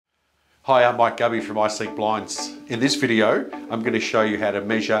Hi, I'm Mike Gubby from iSeek Blinds. In this video, I'm going to show you how to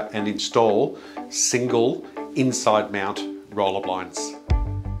measure and install single inside mount roller blinds.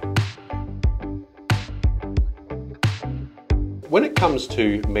 When it comes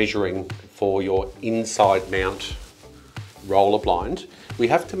to measuring for your inside mount roller blind, we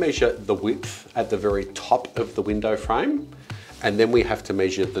have to measure the width at the very top of the window frame, and then we have to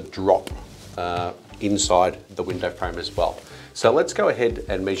measure the drop inside the window frame as well. So let's go ahead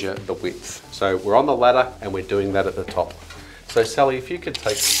and measure the width. So we're on the ladder and we're doing that at the top. So Sally, if you could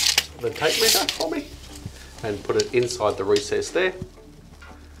take the tape measure for me and put it inside the recess there.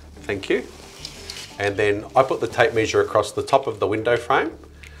 Thank you. And then I put the tape measure across the top of the window frame,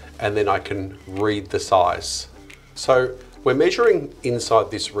 and then I can read the size. So we're measuring inside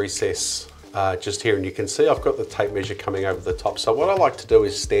this recess just here, and you can see I've got the tape measure coming over the top. So what I like to do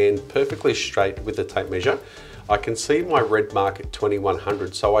is stand perfectly straight with the tape measure. I can see my red mark at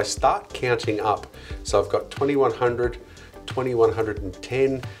 2100, so I start counting up. So I've got 2100,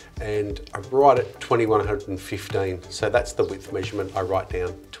 2110, and I'm right at 2115. So that's the width measurement I write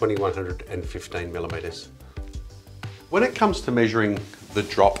down, 2115 millimeters. When it comes to measuring the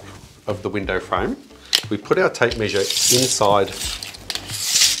drop of the window frame, we put our tape measure inside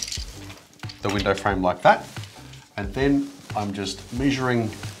the window frame like that, and then I'm just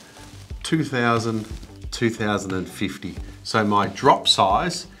measuring 2050. So my drop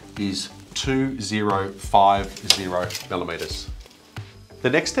size is 2050 millimeters. The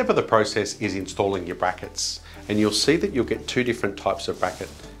next step of the process is installing your brackets, and you'll see that you'll get two different types of bracket.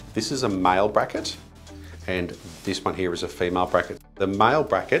 This is a male bracket, and this one here is a female bracket. The male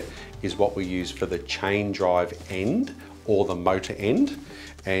bracket is what we use for the chain drive end or the motor end,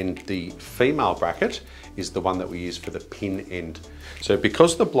 and the female bracket is the one that we use for the pin end. So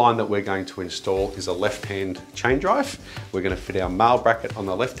because the blind that we're going to install is a left-hand chain drive, we're going to fit our male bracket on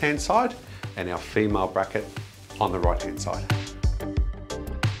the left-hand side and our female bracket on the right-hand side.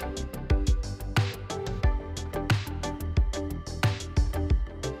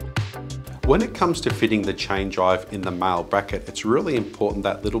 When it comes to fitting the chain drive in the male bracket, it's really important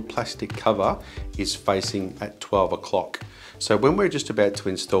that little plastic cover is facing at 12 o'clock. So when we're just about to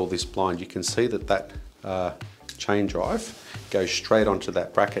install this blind, you can see that that chain drive goes straight onto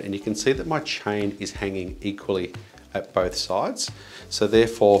that bracket, and you can see that my chain is hanging equally at both sides. So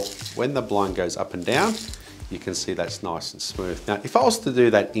therefore, when the blind goes up and down, you can see that's nice and smooth. Now, if I was to do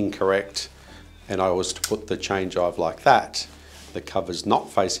that incorrect and I was to put the chain drive like that, the cover's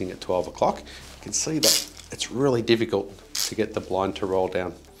not facing at 12 o'clock, you can see that it's really difficult to get the blind to roll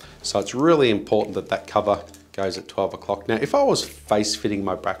down. So it's really important that that cover goes at 12 o'clock. Now, if I was face fitting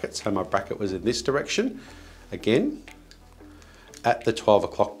my bracket, so my bracket was in this direction, again, at the 12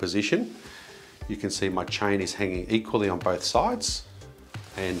 o'clock position, you can see my chain is hanging equally on both sides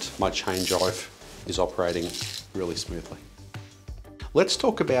and my chain drive is operating really smoothly. Let's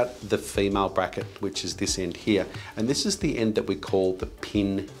talk about the female bracket, which is this end here. And this is the end that we call the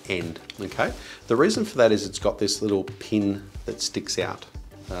pin end, okay? The reason for that is it's got this little pin that sticks out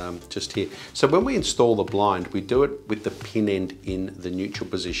just here. So when we install the blind, we do it with the pin end in the neutral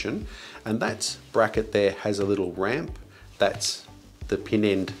position, and that bracket there has a little ramp. That's the pin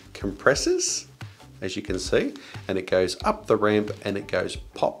end compresses, as you can see, and it goes up the ramp and it goes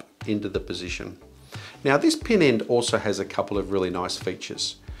pop into the position. Now this pin end also has a couple of really nice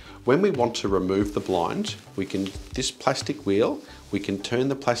features. When we want to remove the blind, this plastic wheel, we can turn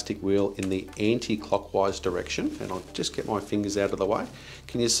the plastic wheel in the anti-clockwise direction, and I'll just get my fingers out of the way.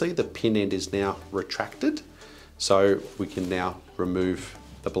 Can you see the pin end is now retracted? So we can now remove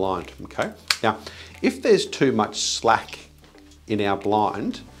the blind, okay? Now, if there's too much slack in our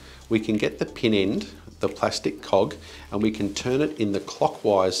blind, we can get the pin end, the plastic cog, and we can turn it in the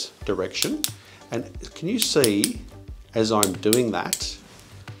clockwise direction. And can you see, as I'm doing that,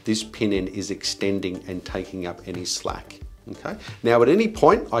 this pin end is extending and taking up any slack, okay? Now at any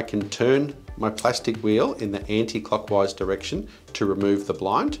point, I can turn my plastic wheel in the anti-clockwise direction to remove the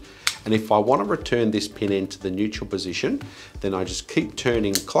blind. And if I want to return this pin end to the neutral position, then I just keep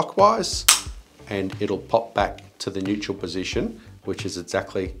turning clockwise and it'll pop back to the neutral position, which is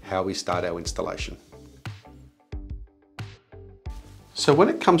exactly how we start our installation. So when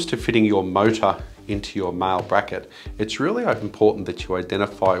it comes to fitting your motor into your male bracket, it's really important that you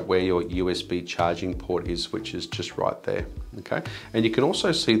identify where your USB charging port is, which is just right there, okay? And you can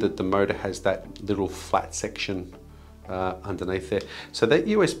also see that the motor has that little flat section underneath there. So that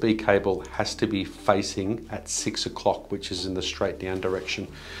USB cable has to be facing at 6 o'clock, which is in the straight down direction.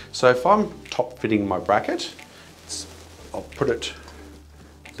 So if I'm top fitting my bracket, I'll put it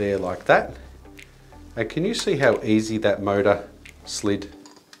there like that. And can you see how easy that motor slid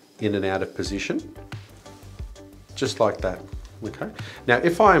in and out of position, just like that, okay? Now,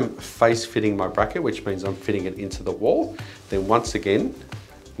 if I'm face fitting my bracket, which means I'm fitting it into the wall, then once again,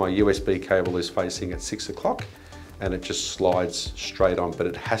 my USB cable is facing at 6 o'clock and it just slides straight on, but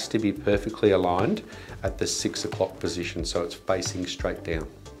it has to be perfectly aligned at the 6 o'clock position, so it's facing straight down.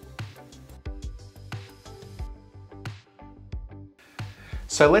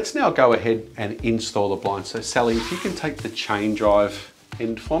 So let's now go ahead and install the blind. So Sally, if you can take the chain drive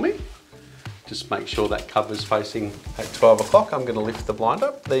end for me, just make sure that cover's facing at 12 o'clock. I'm gonna lift the blind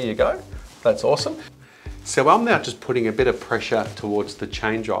up. There you go, that's awesome. So I'm now just putting a bit of pressure towards the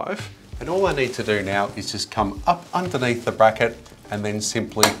chain drive, and all I need to do now is just come up underneath the bracket and then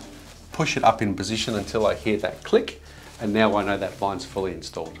simply push it up in position until I hear that click, and now I know that blind's fully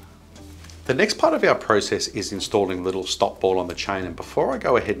installed. The next part of our process is installing a little stop ball on the chain, and before I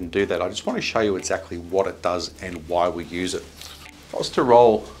go ahead and do that, I just want to show you exactly what it does and why we use it. If I was to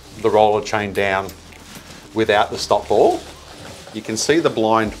roll the roller chain down without the stop ball, you can see the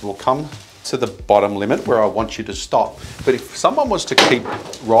blind will come to the bottom limit where I want you to stop. But if someone was to keep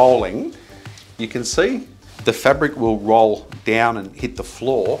rolling, you can see the fabric will roll down and hit the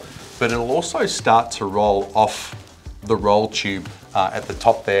floor, but it'll also start to roll off the roll tube at the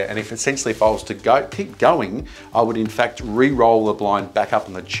top there. And if I was to keep going, I would in fact re-roll the blind back up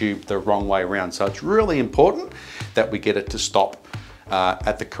on the tube the wrong way around. So it's really important that we get it to stop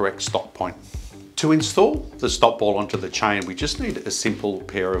at the correct stop point. To install the stop ball onto the chain, we just need a simple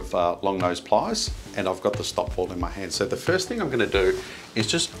pair of long nose pliers, and I've got the stop ball in my hand. So the first thing I'm going to do is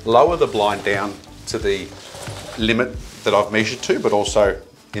just lower the blind down to the limit that I've measured to, but also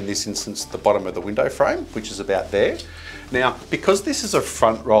in this instance the bottom of the window frame, which is about there. Now, because this is a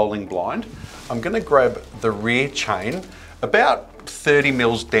front rolling blind, I'm going to grab the rear chain about 30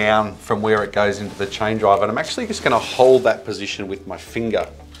 mils down from where it goes into the chain drive, and I'm actually just going to hold that position with my finger,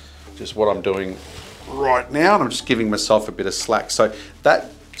 just what I'm doing right now, and I'm just giving myself a bit of slack. So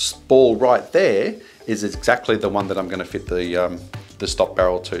that ball right there is exactly the one that I'm going to fit the stop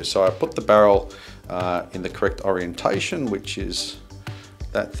barrel to. So I put the barrel in the correct orientation, which is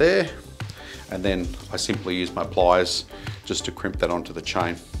that there, and then I simply use my pliers just to crimp that onto the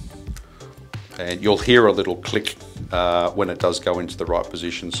chain. And you'll hear a little click when it does go into the right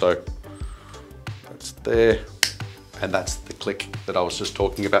position. So that's there, and that's the click that I was just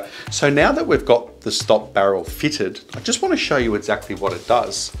talking about. So now that we've got the stop barrel fitted, I just want to show you exactly what it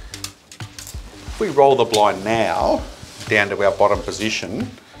does. If we roll the blind now down to our bottom position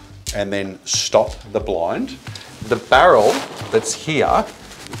and then stop the blind, the barrel that's here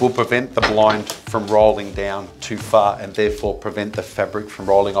will prevent the blind from rolling down too far and therefore prevent the fabric from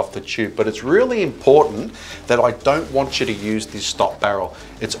rolling off the tube. But it's really important that I don't want you to use this stop barrel.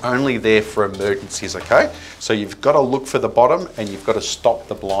 It's only there for emergencies, okay? So you've got to look for the bottom and you've got to stop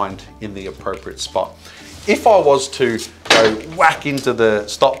the blind in the appropriate spot. If I was to go whack into the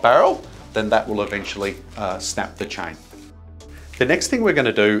stop barrel, then that will eventually snap the chain. The next thing we're going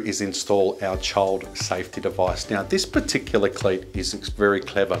to do is install our child safety device. Now, this particular cleat is very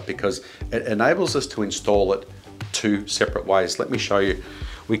clever because it enables us to install it two separate ways. Let me show you.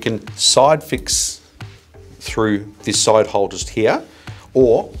 We can side fix through this side hole just here,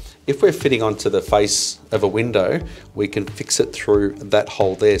 or if we're fitting onto the face of a window, we can fix it through that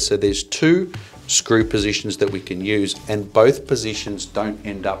hole there. So there's two screw positions that we can use, and both positions don't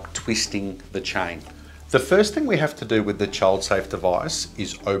end up twisting the chain. The first thing we have to do with the child safe device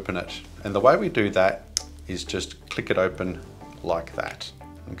is open it. And the way we do that is just click it open like that,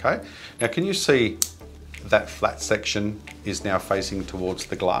 okay? Now, can you see that flat section is now facing towards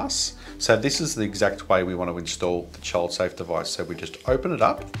the glass? So this is the exact way we want to install the child safe device. So we just open it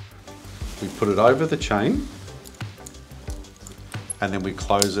up, we put it over the chain, and then we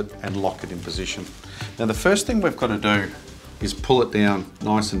close it and lock it in position. Now, the first thing we've got to do is pull it down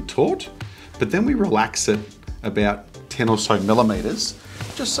nice and taut, but then we relax it about 10 or so millimeters,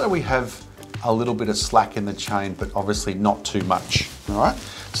 just so we have a little bit of slack in the chain, but obviously not too much, all right?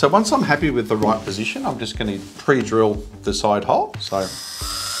 So once I'm happy with the right position, I'm just going to pre-drill the side hole, so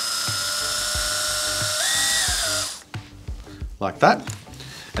like that.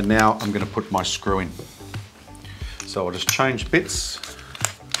 And now I'm going to put my screw in. So I'll just change bits.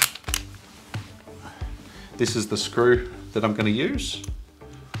 This is the screw that I'm going to use.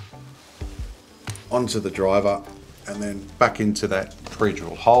 Onto the driver and then back into that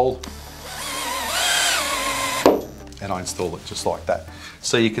pre-drilled hole, and I install it just like that.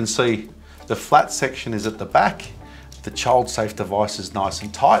 So you can see the flat section is at the back, the child safe device is nice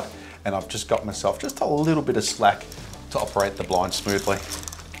and tight, and I've just got myself just a little bit of slack to operate the blind smoothly.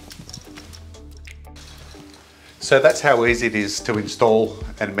 So that's how easy it is to install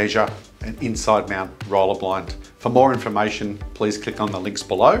and measure an inside mount roller blind. For more information, please click on the links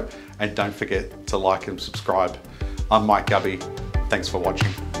below and don't forget to like and subscribe. I'm Mike Gubby. Thanks for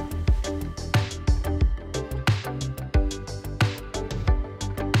watching.